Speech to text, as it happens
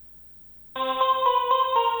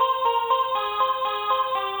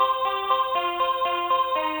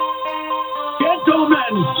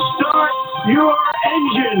your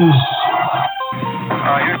engines.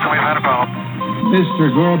 Houston, we've had a problem. Mr.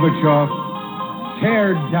 Gorbachev,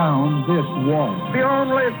 tear down this wall. The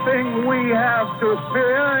only thing we have to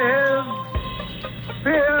fear is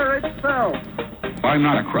fear itself. I'm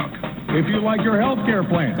not a crook. If you like your health care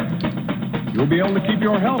plan, you'll be able to keep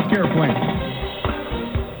your health care plan.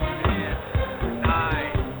 10, 9,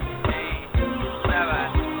 8,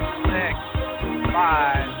 7, 6,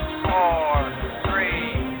 5, 4, 3,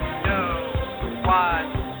 2,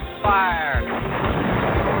 1, fire.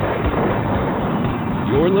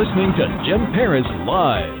 You're listening to Jim Paris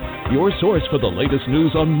Live, your source for the latest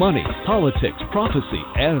news on money, politics, prophecy,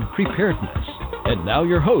 and preparedness. And now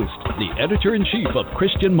your host, the editor-in-chief of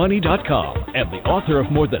ChristianMoney.com and the author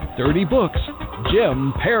of more than 30 books,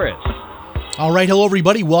 Jim Paris. All right, hello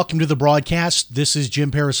everybody. Welcome to the broadcast. This is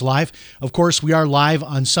Jim Paris Live. Of course, we are live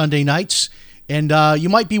on Sunday nights, and you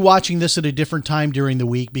might be watching this at a different time during the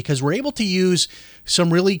week because we're able to use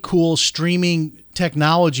some really cool streaming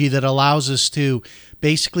technology that allows us to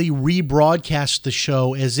basically rebroadcast the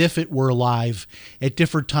show as if it were live at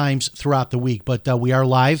different times throughout the week. But we are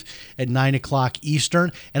live at 9 o'clock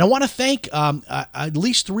Eastern. And I want to thank at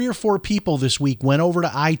least 3 or 4 people this week went over to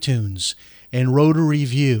iTunes and wrote a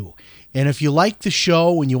review. And if you like the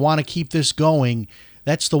show and you want to keep this going,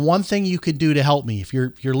 that's the one thing you could do to help me. If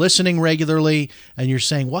you're listening regularly and you're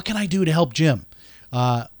saying, what can I do to help Jim?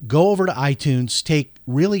 Go over to iTunes, take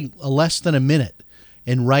really less than a minute,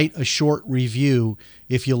 and write a short review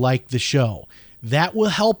if you like the show. That will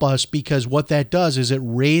help us because what that does is it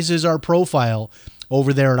raises our profile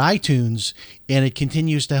over there at iTunes, and it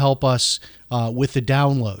continues to help us with the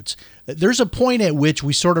downloads. There's a point at which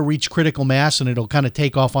we sort of reach critical mass and it'll kind of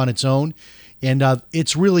take off on its own. And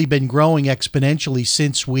it's really been growing exponentially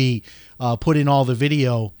since we put in all the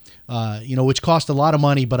video, which cost a lot of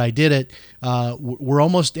money, but I did it. We're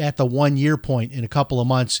almost at the 1 year point in a couple of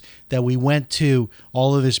months that we went to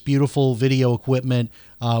all of this beautiful video equipment.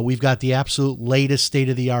 We've got the absolute latest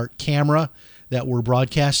state-of-the-art camera that we're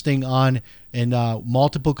broadcasting on, and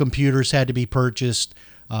multiple computers had to be purchased,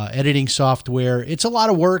 editing software. It's a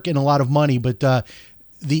lot of work and a lot of money, but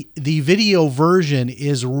the video version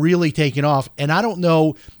is really taking off. And I don't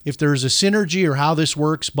know if there's a synergy or how this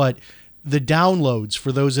works, but the downloads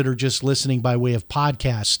for those that are just listening by way of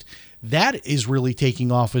podcast, that is really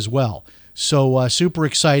taking off as well. So super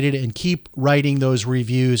excited, and keep writing those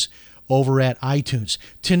reviews over at iTunes.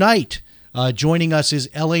 Tonight, joining us is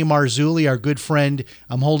L.A. Marzulli, our good friend.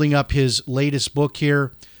 I'm holding up his latest book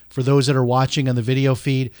here for those that are watching on the video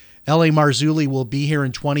feed. L.A. Marzulli will be here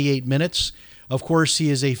in 28 minutes. Of course, he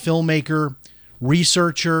is a filmmaker,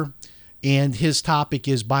 researcher, and his topic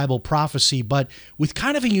is Bible prophecy, but with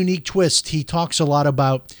kind of a unique twist. He talks a lot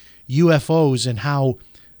about UFOs and how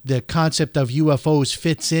the concept of UFOs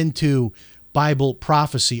fits into Bible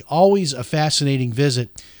prophecy. Always a fascinating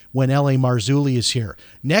visit when L.A. Marzulli is here.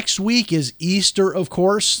 Next week is Easter, of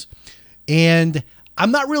course, and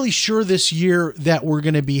I'm not really sure this year that we're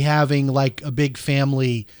going to be having like a big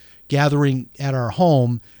family gathering at our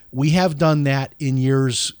home. We have done that in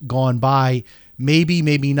years gone by. Maybe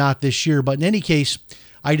not this year. But in any case,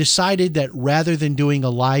 I decided that rather than doing a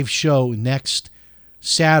live show next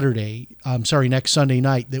Sunday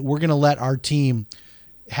night, that we're going to let our team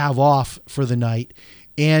have off for the night.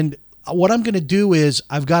 And what I'm going to do is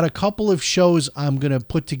I've got a couple of shows I'm going to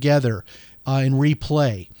put together and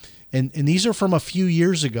replay. And these are from a few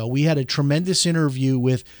years ago. We had a tremendous interview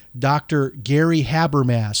with Dr. Gary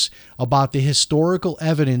Habermas about the historical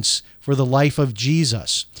evidence for the life of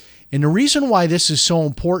Jesus. And the reason why this is so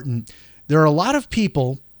important, there are a lot of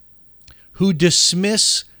people who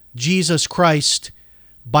dismiss Jesus Christ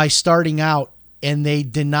by starting out and they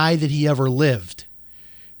deny that he ever lived.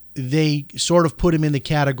 They sort of put him in the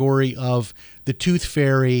category of the Tooth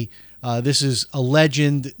Fairy. This is a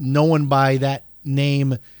legend. No one by that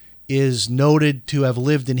name is noted to have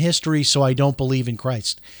lived in history, so I don't believe in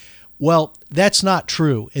Christ. Well, that's not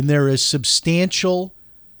true, and there is substantial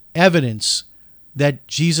evidence that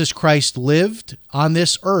Jesus Christ lived on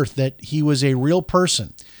this earth, that he was a real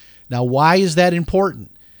person. Now, why is that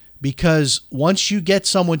important? Because once you get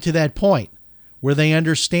someone to that point where they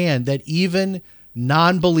understand that even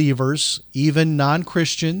non-believers, even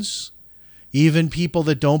non-Christians, even people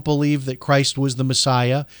that don't believe that Christ was the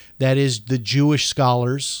Messiah, that is the Jewish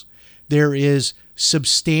scholars, there is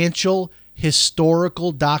substantial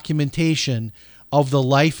historical documentation of the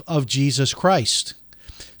life of Jesus Christ.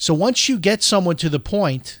 So once you get someone to the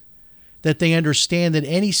point that they understand that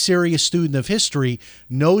any serious student of history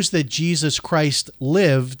knows that Jesus Christ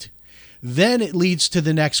lived, then it leads to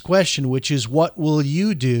the next question, which is, what will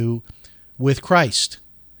you do with Christ?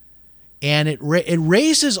 And it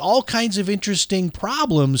raises all kinds of interesting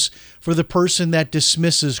problems for the person that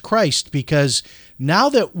dismisses Christ, because now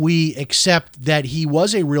that we accept that he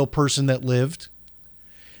was a real person that lived,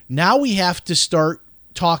 now we have to start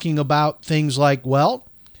talking about things like, well,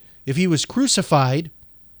 if he was crucified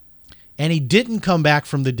and he didn't come back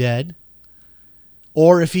from the dead,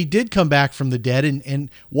 or if he did come back from the dead,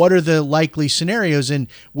 and what are the likely scenarios? And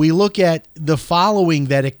we look at the following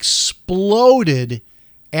that exploded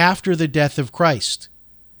after the death of Christ.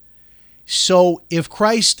 So if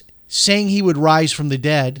Christ saying he would rise from the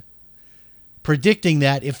dead, predicting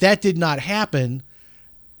that, if that did not happen,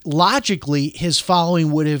 logically his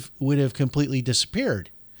following would have completely disappeared.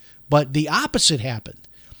 But the opposite happened.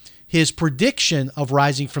 His prediction of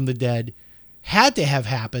rising from the dead had to have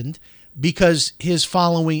happened because his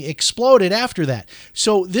following exploded after that.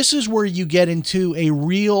 So this is where you get into a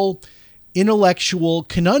real intellectual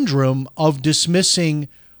conundrum of dismissing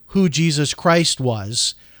who Jesus Christ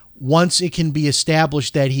was once it can be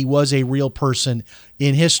established that he was a real person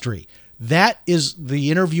in history. That is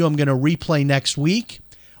the interview I'm going to replay next week,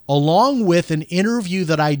 along with an interview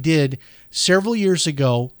that I did several years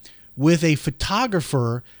ago with a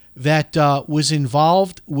photographer that was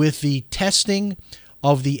involved with the testing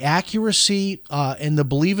of the accuracy and the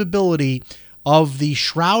believability of the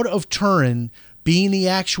Shroud of Turin being the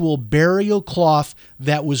actual burial cloth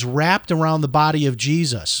that was wrapped around the body of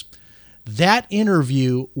Jesus. That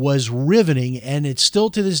interview was riveting, and it's still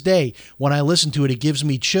to this day, when I listen to it, it gives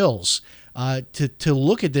me chills to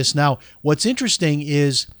look at this. Now, what's interesting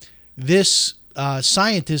is this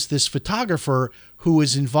scientist, this photographer who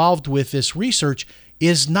is involved with this research,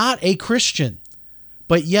 is not a Christian,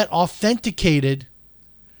 but yet authenticated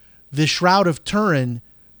the Shroud of Turin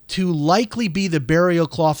to likely be the burial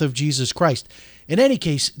cloth of Jesus Christ. In any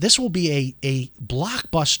case, this will be a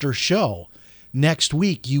blockbuster show next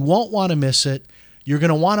week. You won't want to miss it. You're going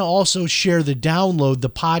to want to also share the download, the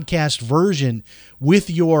podcast version, with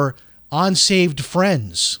your unsaved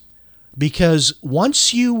friends, because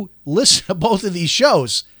once you listen to both of these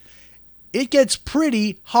shows, it gets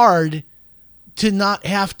pretty hard to not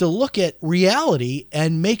have to look at reality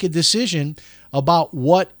and make a decision about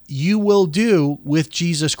what you will do with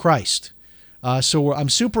Jesus Christ. So I'm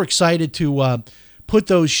super excited to put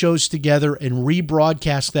those shows together and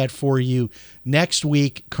rebroadcast that for you next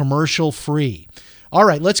week, commercial free. All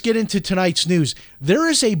right, let's get into tonight's news. There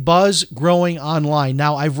is a buzz growing online.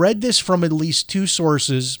 Now, I've read this from at least two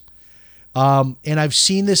sources, and I've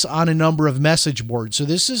seen this on a number of message boards. So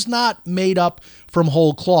this is not made up from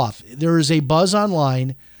whole cloth. There is a buzz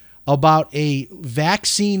online about a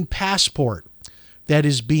vaccine passport that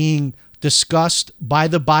is being discussed by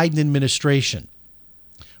the Biden administration.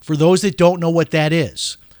 For those that don't know what that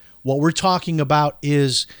is, what we're talking about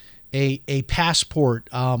is a passport.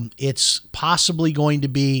 It's possibly going to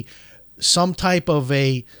be some type of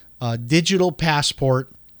a digital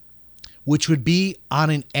passport, which would be on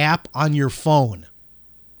an app on your phone.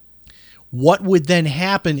 What would then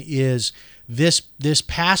happen is this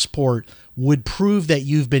passport would prove that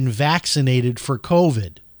you've been vaccinated for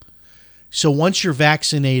COVID. So once you're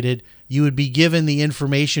vaccinated, you would be given the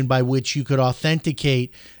information by which you could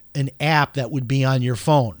authenticate an app that would be on your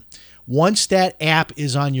phone. Once that app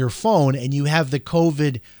is on your phone and you have the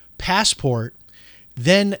COVID passport,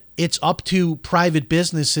 then it's up to private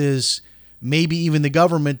businesses, maybe even the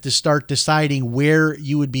government, to start deciding where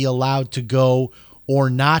you would be allowed to go or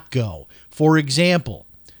not go. For example,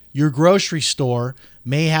 your grocery store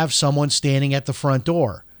may have someone standing at the front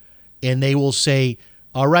door, and they will say,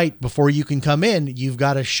 all right, before you can come in, you've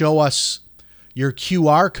got to show us your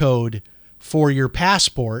QR code for your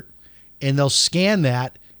passport, and they'll scan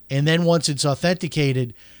that, and then once it's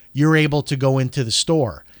authenticated, you're able to go into the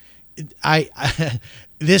store.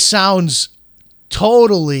 This sounds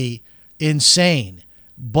totally insane,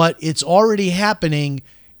 but it's already happening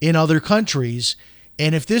in other countries,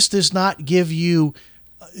 and if this does not give you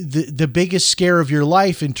the biggest scare of your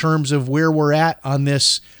life in terms of where we're at on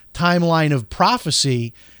this timeline of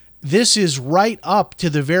prophecy, this is right up to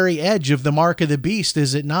the very edge of the mark of the beast,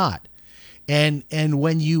 is it not? And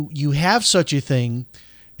when you have such a thing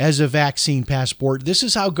as a vaccine passport, this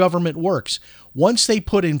is how government works. Once they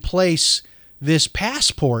put in place this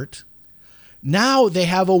passport, now they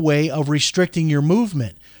have a way of restricting your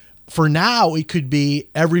movement. For now, it could be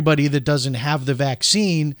everybody that doesn't have the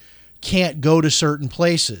vaccine can't go to certain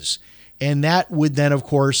places. And that would then, of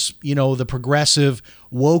course, the progressive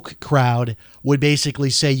woke crowd would basically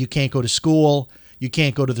say you can't go to school, you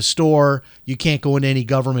can't go to the store, you can't go into any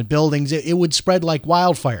government buildings. It would spread like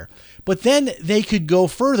wildfire. But then they could go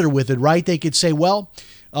further with it, right? They could say, well,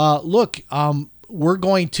 look, we're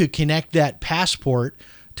going to connect that passport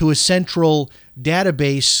to a central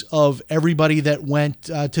database of everybody that went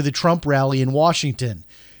to the Trump rally in Washington.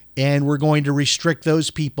 And we're going to restrict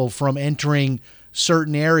those people from entering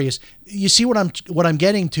certain areas. You see what I'm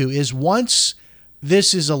getting to is once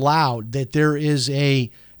this is allowed, that there is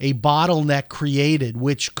a bottleneck created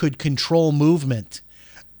which could control movement.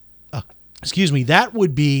 That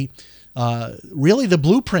would be really the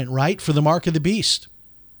blueprint, right, for the mark of the beast.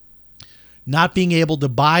 Not being able to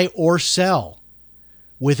buy or sell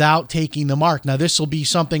without taking the mark. Now, this will be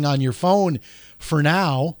something on your phone for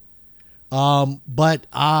now, but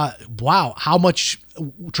wow, how much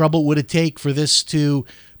trouble would it take for this to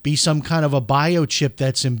be some kind of a biochip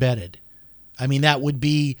that's embedded? I mean, that would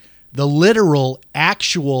be the literal,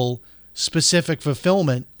 actual, specific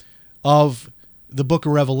fulfillment of the book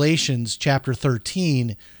of Revelations, chapter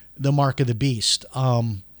 13, the mark of the beast.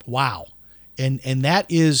 Wow. And that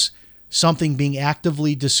is something being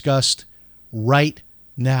actively discussed right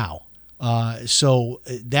now. So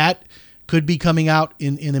that could be coming out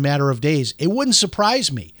in a matter of days. It wouldn't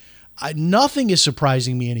surprise me. Nothing is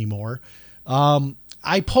surprising me anymore.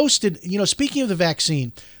 I posted, speaking of the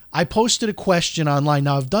vaccine, I posted a question online.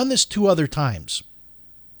 Now, I've done this 2 other times,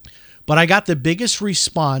 but I got the biggest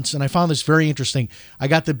response, and I found this very interesting. I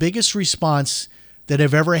got the biggest response that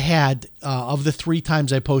I've ever had of the 3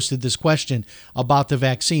 times I posted this question about the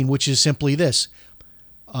vaccine, which is simply this.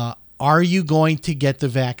 Are you going to get the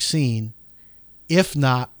vaccine? If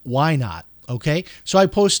not, why not? Okay. So I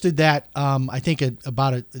posted that, I think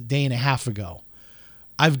about a day and a half ago.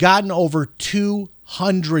 I've gotten over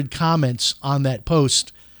 200 comments on that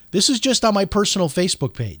post. This is just on my personal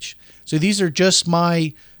Facebook page. So these are just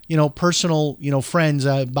my, personal, friends,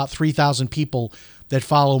 about 3,000 people that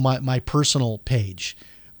follow my personal page.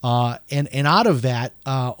 And out of that,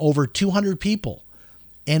 over 200 people,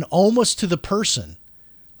 and almost to the person,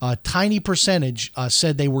 a tiny percentage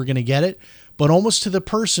said they were going to get it, but almost to the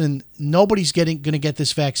person, nobody's going to get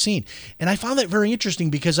this vaccine. And I found that very interesting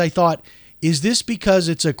because I thought, is this because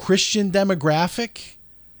it's a Christian demographic?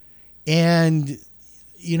 And,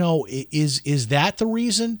 is that the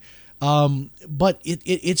reason? But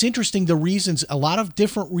it's interesting, the reasons, a lot of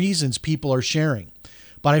different reasons people are sharing.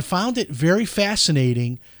 But I found it very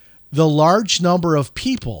fascinating, the large number of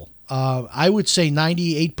people, I would say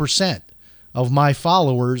 98% of my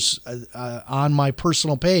followers on my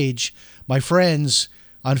personal page, my friends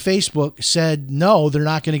on Facebook, said no, they're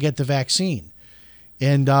not going to get the vaccine.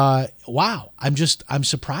 And wow, I'm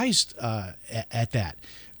surprised at that.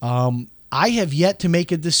 I have yet to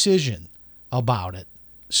make a decision about it.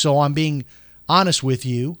 So I'm being honest with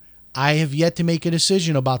you. I have yet to make a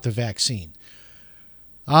decision about the vaccine.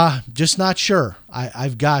 Just not sure.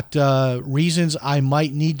 I've got reasons I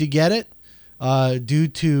might need to get it due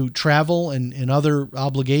to travel and other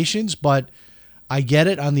obligations, but I get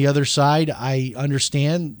it. On the other side, I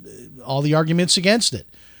understand all the arguments against it.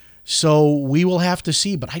 So we will have to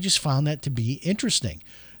see. But I just found that to be interesting,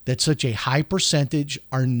 that such a high percentage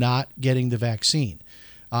are not getting the vaccine.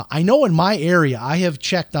 I know in my area, I have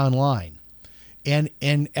checked online, and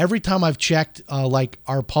every time I've checked, like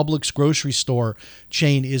our Publix grocery store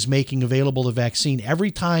chain is making available the vaccine, every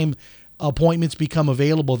time appointments become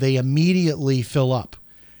available, they immediately fill up.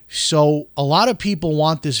 So a lot of people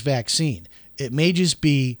want this vaccine. It may just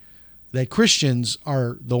be that Christians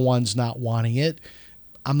are the ones not wanting it.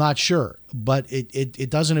 I'm not sure, but it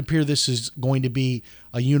doesn't appear this is going to be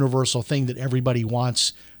a universal thing that everybody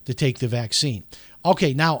wants to take the vaccine.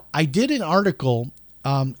 Okay, now I did an article.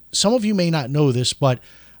 Some of you may not know this, but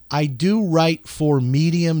I do write for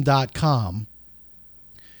Medium.com,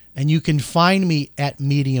 and you can find me at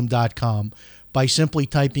Medium.com by simply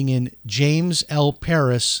typing in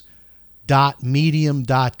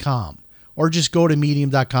JamesLParis.medium.com, or just go to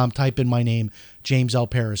Medium.com, type in my name, James L.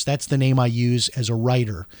 Paris. That's the name I use as a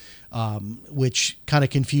writer, which kind of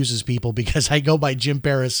confuses people because I go by Jim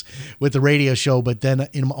Paris with the radio show, but then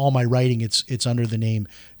in all my writing, it's under the name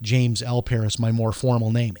James L. Paris, my more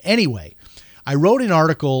formal name. Anyway, I wrote an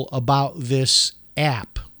article about this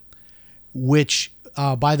app, which,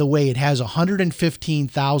 by the way, it has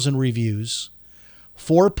 115,000 reviews,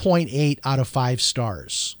 4.8 out of 5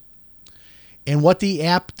 stars. And what the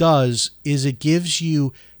app does is it gives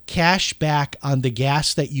you cash back on the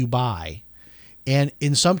gas that you buy. And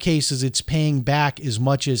in some cases, it's paying back as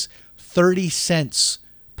much as 30 cents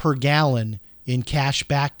per gallon in cash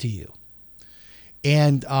back to you.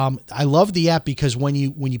 And I love the app because when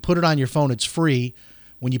you put it on your phone, it's free.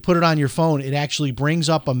 When you put it on your phone, it actually brings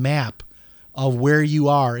up a map of where you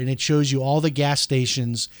are, and it shows you all the gas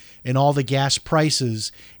stations and all the gas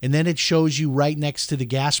prices, and then it shows you right next to the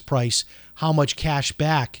gas price how much cash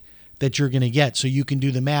back that you're going to get, so you can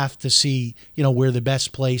do the math to see, where the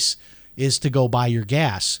best place is to go buy your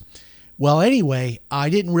gas. Well, anyway, I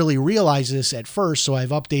didn't really realize this at first, so I've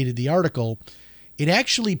updated the article. It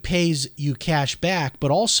actually pays you cash back,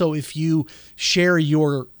 but also if you share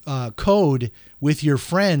your code with your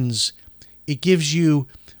friends, it gives you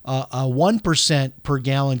a 1% per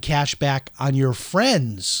gallon cash back on your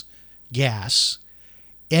friend's gas.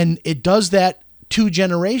 And it does that 2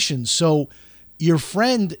 generations. So your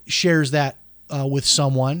friend shares that with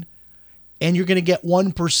someone, and you're going to get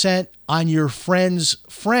 1% on your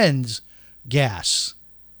friend's gas.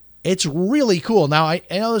 It's really cool. Now, I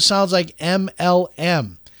know this sounds like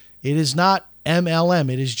MLM. It is not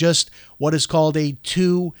MLM. It is just what is called a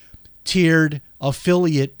 2-tiered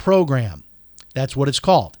affiliate program. That's what it's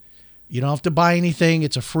called. You don't have to buy anything.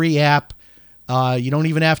 It's a free app. You don't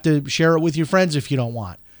even have to share it with your friends if you don't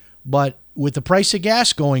want. But with the price of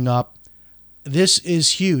gas going up, this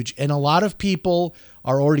is huge. And a lot of people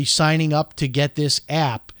are already signing up to get this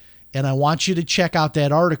app. And I want you to check out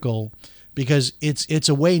that article, because it's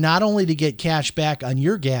a way not only to get cash back on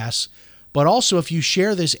your gas, but also if you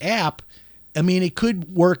share this app, I mean, it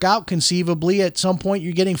could work out conceivably at some point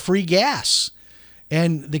you're getting free gas.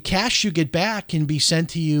 And the cash you get back can be sent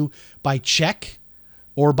to you by check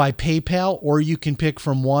or by PayPal, or you can pick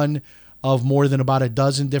from one of more than about a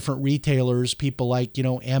dozen different retailers, people like,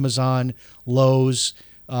 Amazon, Lowe's,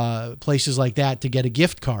 places like that, to get a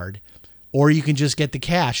gift card. Or you can just get the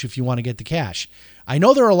cash if you want to get the cash. I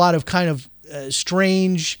know there are a lot of kind of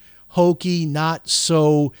strange, hokey, not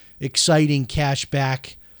so exciting cash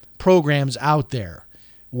back programs out there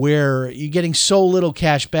where you're getting so little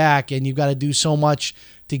cash back and you've got to do so much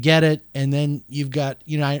to get it. And then you've got,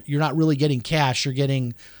 you're not really getting cash. You're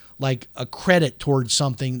getting like a credit towards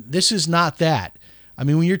something. This is not that. I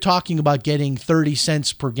mean, when you're talking about getting 30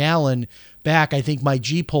 cents per gallon back, I think my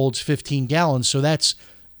Jeep holds 15 gallons. So that's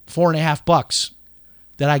 $4.50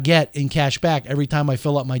 that I get in cash back every time I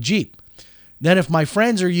fill up my Jeep. Then if my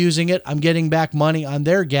friends are using it, I'm getting back money on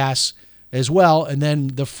their gas as well. And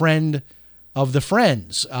then the friend of the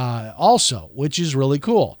friends also, which is really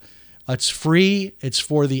cool. It's free. It's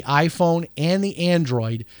for the iPhone and the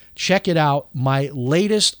Android. Check it out. My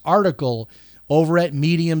latest article over at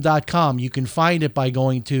medium.com. You can find it by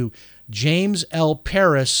going to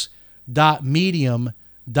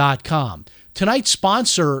jameslparis.medium.com. Tonight's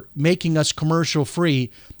sponsor, making us commercial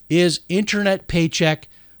free, is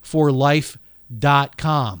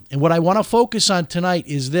internetpaycheckforlife.com. And what I want to focus on tonight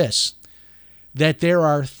is this, that there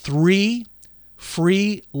are 3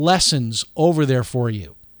 free lessons over there for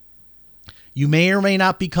you. You may or may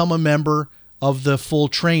not become a member of the full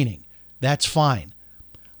training. That's fine.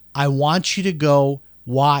 I want you to go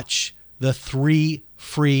watch the 3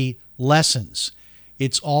 free lessons.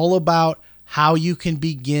 It's all about how you can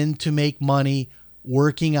begin to make money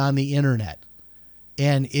working on the internet.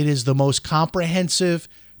 And it is the most comprehensive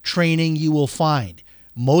training you will find,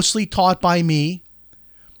 mostly taught by me.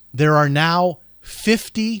 There are now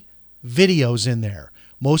 50 videos in there.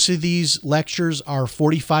 Most of these lectures are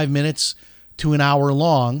 45 minutes to an hour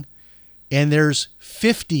long, and there's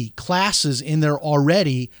 50 classes in there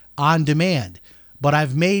already on demand. But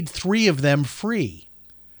I've made 3 of them free,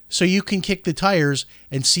 so you can kick the tires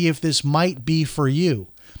and see if this might be for you.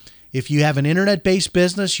 If you have an internet-based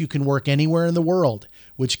business, you can work anywhere in the world,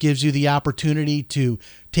 which gives you the opportunity to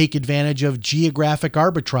take advantage of geographic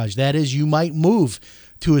arbitrage. That is, you might move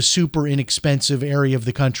to a super inexpensive area of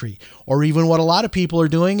the country. Or even what a lot of people are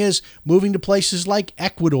doing is moving to places like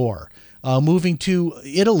Ecuador, moving to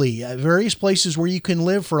Italy, various places where you can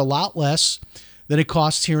live for a lot less than it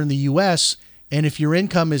costs here in the U.S. And if your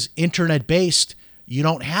income is internet-based, you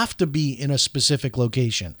don't have to be in a specific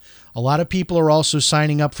location. A lot of people are also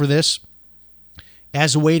signing up for this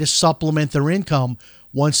as a way to supplement their income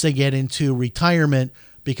once they get into retirement,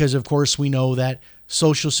 because, of course, we know that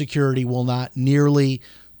Social Security will not nearly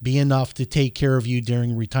be enough to take care of you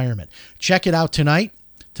during retirement. Check it out tonight.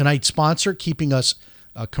 Tonight's sponsor, keeping us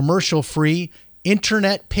commercial-free,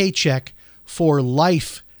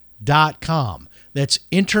 internetpaycheckforlife.com. That's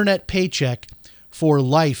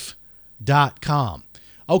internetpaycheckforlife.com.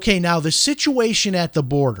 Okay, now the situation at the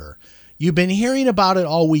border. You've been hearing about it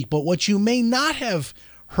all week, but what you may not have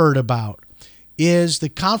heard about is the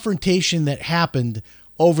confrontation that happened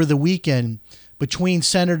over the weekend between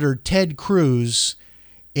Senator Ted Cruz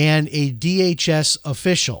and a DHS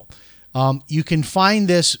official. You can find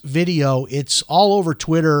this video. It's all over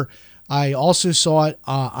Twitter. I also saw it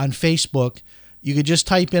on Facebook. You could just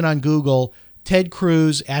type in on Google Ted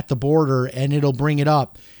Cruz at the border, and it'll bring it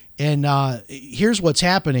up. And here's what's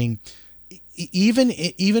happening. Even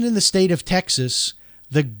in the state of Texas,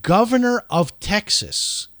 the governor of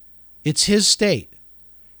Texas, it's his state,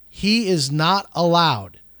 he is not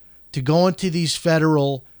allowed to go into these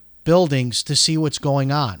federal buildings to see what's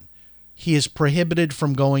going on. He is prohibited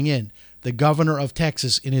from going in, the governor of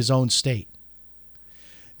Texas in his own state.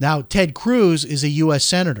 Now, Ted Cruz is a U.S.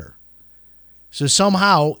 senator. So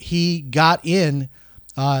somehow he got in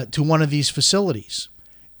to one of these facilities.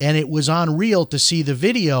 And it was unreal to see the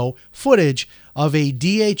video footage of a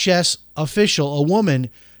DHS official, a woman,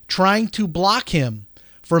 trying to block him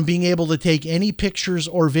from being able to take any pictures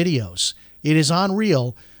or videos. It is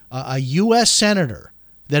unreal. A U.S. senator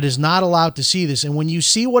that is not allowed to see this. And when you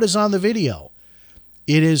see what is on the video,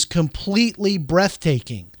 it is completely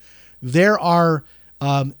breathtaking. There are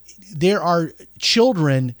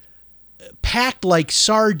children packed like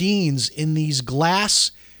sardines in these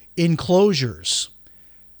glass enclosures.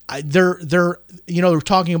 They're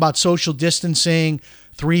talking about social distancing,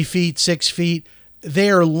 3 feet, 6 feet. They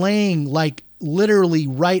are laying like literally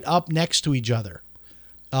right up next to each other.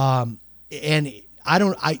 And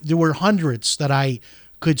there were hundreds that I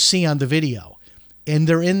could see on the video, and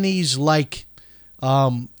they're in these like,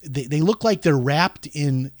 they look like they're wrapped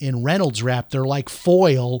in Reynolds wrap. They're like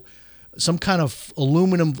foil, some kind of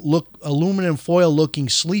aluminum foil looking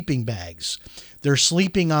sleeping bags. They're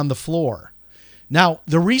sleeping on the floor. Now,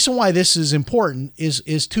 the reason why this is important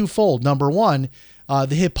is twofold. Number one,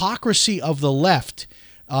 the hypocrisy of the left,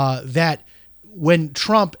 that when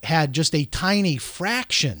Trump had just a tiny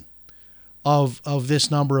fraction of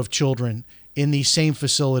this number of children in these same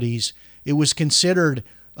facilities, it was considered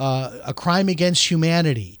a crime against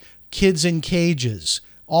humanity, kids in cages,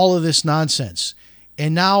 all of this nonsense.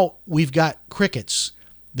 And now we've got crickets.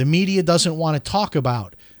 The media doesn't want to talk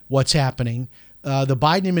about what's happening. The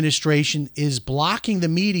Biden administration is blocking the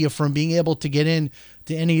media from being able to get in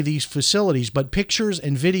to any of these facilities. But pictures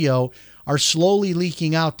and video are slowly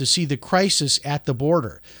leaking out to see the crisis at the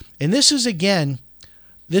border. And this is again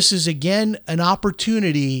an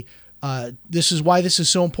opportunity. This is why this is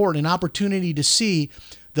so important, an opportunity to see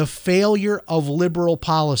the failure of liberal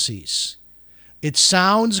policies. It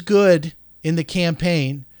sounds good in the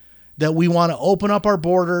campaign that we want to open up our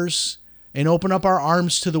borders and open up our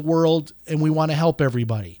arms to the world, and we want to help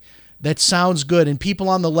everybody. That sounds good, and people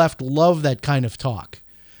on the left love that kind of talk.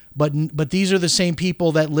 But these are the same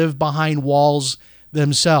people that live behind walls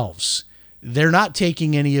themselves. They're not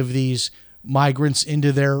taking any of these migrants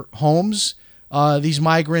into their homes. These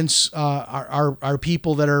migrants are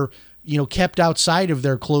people that are kept outside of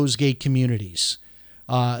their closed gate communities.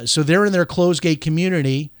 So they're in their closed gate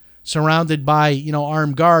community, surrounded by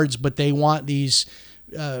armed guards, but they want these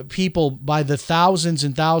people by the thousands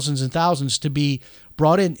and thousands and thousands to be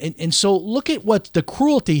brought in. And so look at what the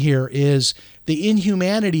cruelty here is. The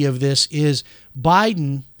inhumanity of this is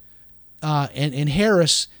Biden and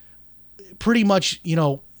Harris pretty much,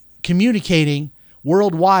 communicating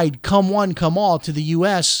worldwide, come one, come all to the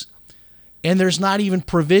U.S., and there's not even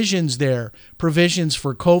provisions there. Provisions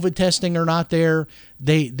for COVID testing are not there.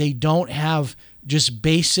 They don't have just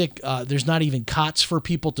basic, there's not even cots for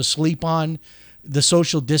people to sleep on. The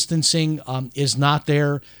social distancing is not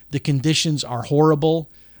there. The conditions are horrible.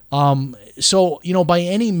 So, by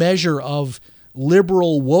any measure of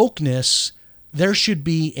liberal wokeness, there should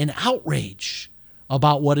be an outrage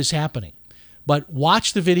about what is happening. But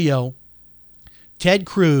watch the video. Ted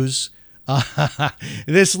Cruz,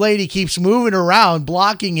 this lady keeps moving around,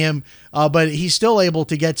 blocking him, but he's still able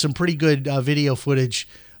to get some pretty good video footage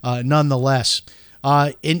nonetheless.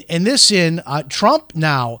 Trump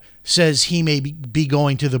now says he may be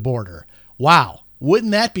going to the border. Wow,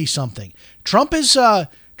 wouldn't that be something? Trump is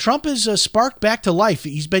sparked back to life.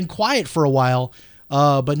 He's been quiet for a while,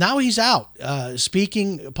 but now he's out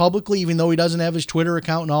speaking publicly, even though he doesn't have his Twitter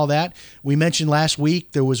account and all that. We mentioned last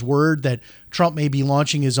week there was word that Trump may be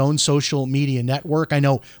launching his own social media network. I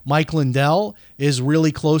know Mike Lindell is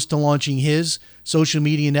really close to launching his social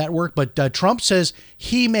media network, but Trump says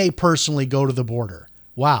he may personally go to the border.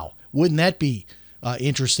 Wow, wouldn't that be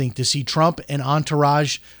interesting to see Trump and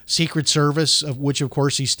entourage, Secret Service, of which of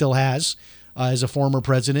course he still has as a former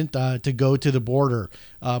president, to go to the border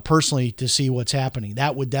personally to see what's happening.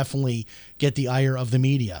 That would definitely get the ire of the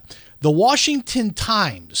media. The Washington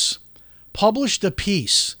Times published a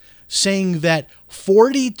piece saying that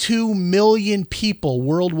 42 million people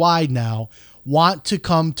worldwide now want to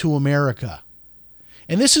come to America.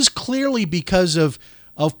 And this is clearly because of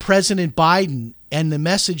President Biden and the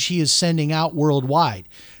message he is sending out worldwide.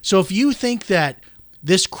 So if you think that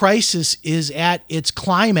this crisis is at its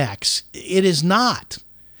climax. It is not.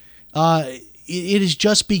 It is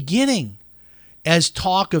just beginning as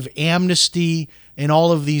talk of amnesty and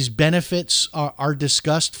all of these benefits are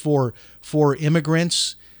discussed for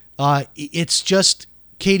immigrants. It's just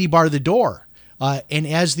Katie bar the door. And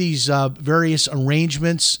as these various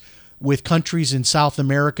arrangements with countries in South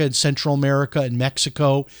America and Central America and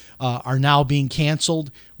Mexico are now being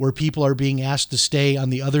canceled, where people are being asked to stay on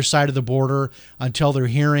the other side of the border until their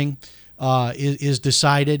hearing is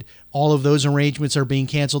decided. All of those arrangements are being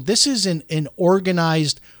canceled. This is an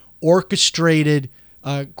organized, orchestrated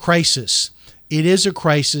crisis. It is a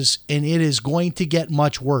crisis, and it is going to get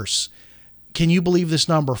much worse. Can you believe this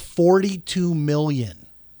number? 42 million.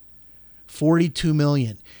 42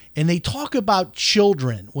 million. And they talk about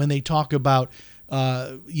children when they talk about,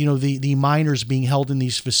 the minors being held in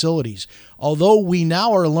these facilities. Although we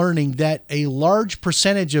now are learning that a large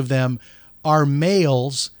percentage of them are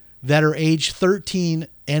males that are age 13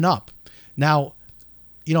 and up. Now,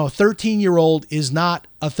 a 13-year-old is not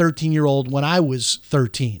a 13-year-old when I was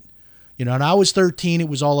 13. When I was 13, it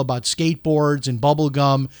was all about skateboards and bubble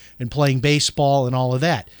gum and playing baseball and all of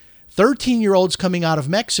that. 13-year-olds coming out of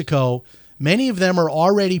Mexico, many of them are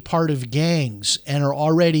already part of gangs and are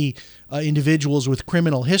already individuals with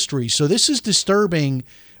criminal history. So this is disturbing.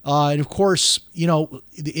 And of course,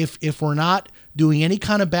 if we're not doing any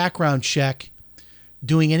kind of background check,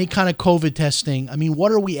 doing any kind of COVID testing, I mean,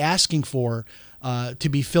 what are we asking for to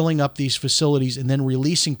be filling up these facilities and then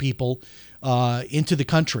releasing people into the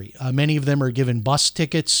country? Many of them are given bus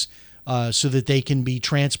tickets so that they can be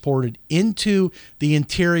transported into the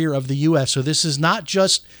interior of the U.S. So this is not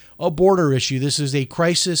just a border issue. This is a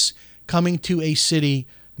crisis coming to a city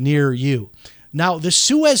near you. Now, the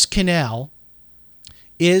Suez Canal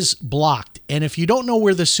is blocked. And if you don't know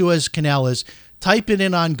where the Suez Canal is, type it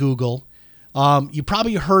in on Google. You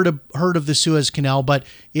probably heard of the Suez Canal, but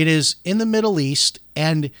it is in the Middle East.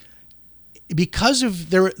 And because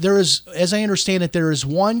of there is, as I understand it, there is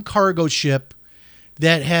one cargo ship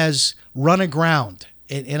that has run aground.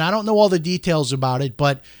 And I don't know all the details about it,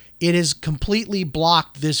 but it has completely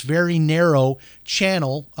blocked this very narrow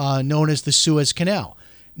channel known as the Suez Canal.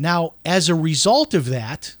 Now, as a result of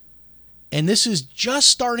that, and this is just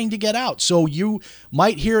starting to get out, so you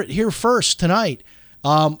might hear it here first tonight,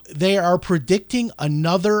 they are predicting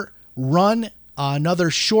another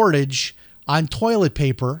shortage on toilet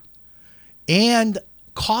paper and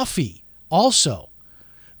coffee also.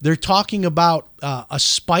 They're talking about a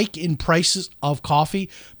spike in prices of coffee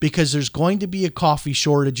because there's going to be a coffee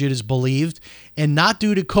shortage, it is believed, and not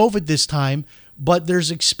due to COVID this time, but there's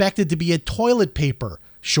expected to be a toilet paper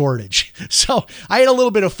shortage. So I had a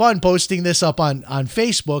little bit of fun posting this up on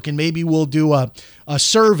Facebook, and maybe we'll do a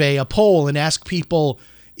survey, a poll, and ask people,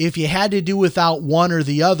 if you had to do without one or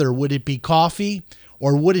the other, would it be coffee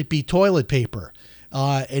or would it be toilet paper?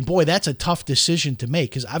 And boy, that's a tough decision to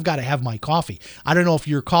make because I've got to have my coffee. I don't know if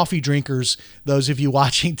you're coffee drinkers, those of you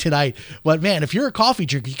watching tonight, but man, if you're a coffee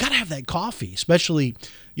drinker, you got to have that coffee, especially,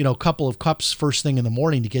 a couple of cups first thing in the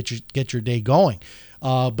morning to get your day going.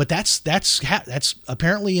 But that's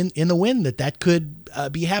apparently in the wind that could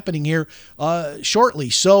be happening here shortly.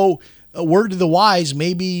 So word to the wise,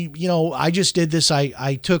 maybe, I just did this.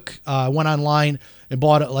 I went online and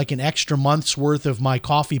bought like an extra month's worth of my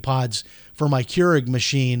coffee pods for my Keurig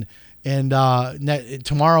machine. And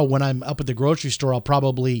tomorrow when I'm up at the grocery store, I'll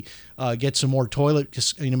probably get some more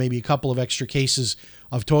maybe a couple of extra cases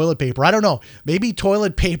of toilet paper. I don't know. Maybe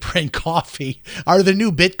toilet paper and coffee are the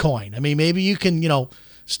new Bitcoin. I mean, maybe you can,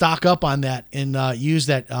 stock up on that and use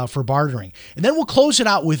that for bartering. And then we'll close it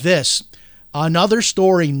out with this. Another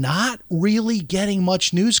story not really getting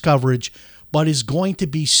much news coverage, but is going to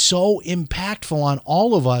be so impactful on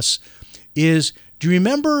all of us is, do you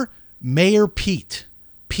remember Mayor Pete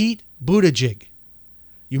Buttigieg?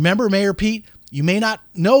 You remember Mayor Pete? You may not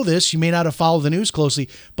know this. You may not have followed the news closely,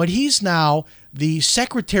 but he's now the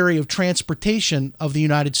Secretary of Transportation of the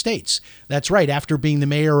United States. That's right. After being the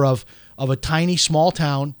mayor of a tiny, small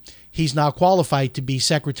town, he's now qualified to be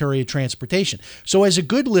Secretary of Transportation. So as a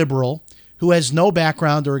good liberal who has no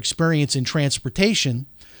background or experience in transportation,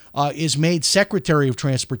 is made Secretary of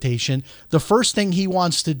Transportation, the first thing he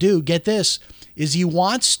wants to do, get this, is he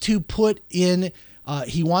wants to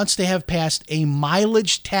have passed a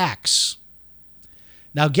mileage tax.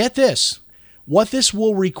 Now get this, what this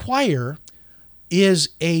will require is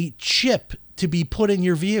a chip to be put in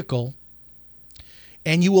your vehicle,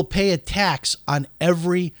 and you will pay a tax on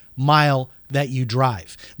every mile that you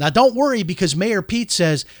drive. Now don't worry, because Mayor Pete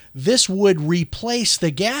says this would replace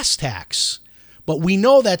the gas tax. But we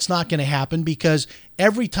know that's not going to happen because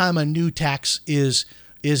every time a new tax is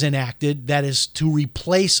enacted, that is to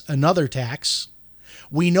replace another tax,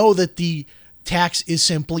 we know that the tax is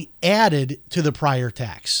simply added to the prior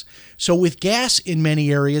tax. So with gas in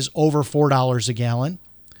many areas over $4 a gallon,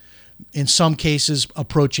 in some cases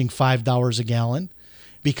approaching $5 a gallon,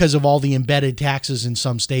 because of all the embedded taxes in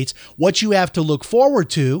some states, what you have to look forward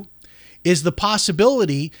to is the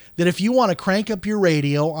possibility that if you want to crank up your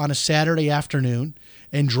radio on a Saturday afternoon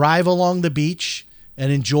and drive along the beach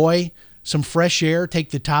and enjoy some fresh air,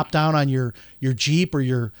 take the top down on your Jeep or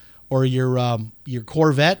your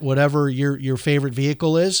Corvette, whatever your favorite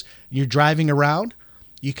vehicle is, you're driving around,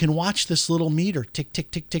 you can watch this little meter tick,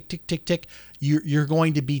 tick, tick, tick, tick, tick, tick. You're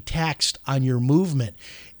going to be taxed on your movement.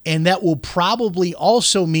 And that will probably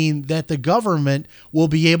also mean that the government will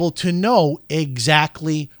be able to know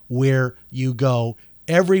exactly where you go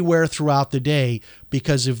everywhere throughout the day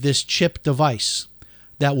because of this chip device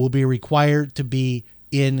that will be required to be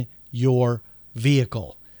in your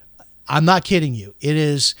vehicle. I'm not kidding you. It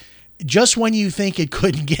is just when you think it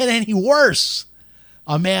couldn't get any worse.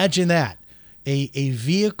 Imagine that. A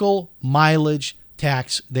vehicle mileage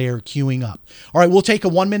tax they are queuing up. All right, we'll take a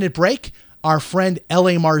 1-minute break. Our friend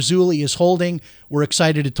L.A. Marzulli is holding. We're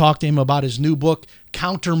excited to talk to him about his new book,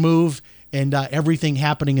 Counter Move, and everything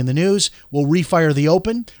happening in the news. We'll refire the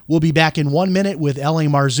open. We'll be back in 1 minute with L.A.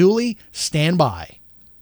 Marzulli. Stand by.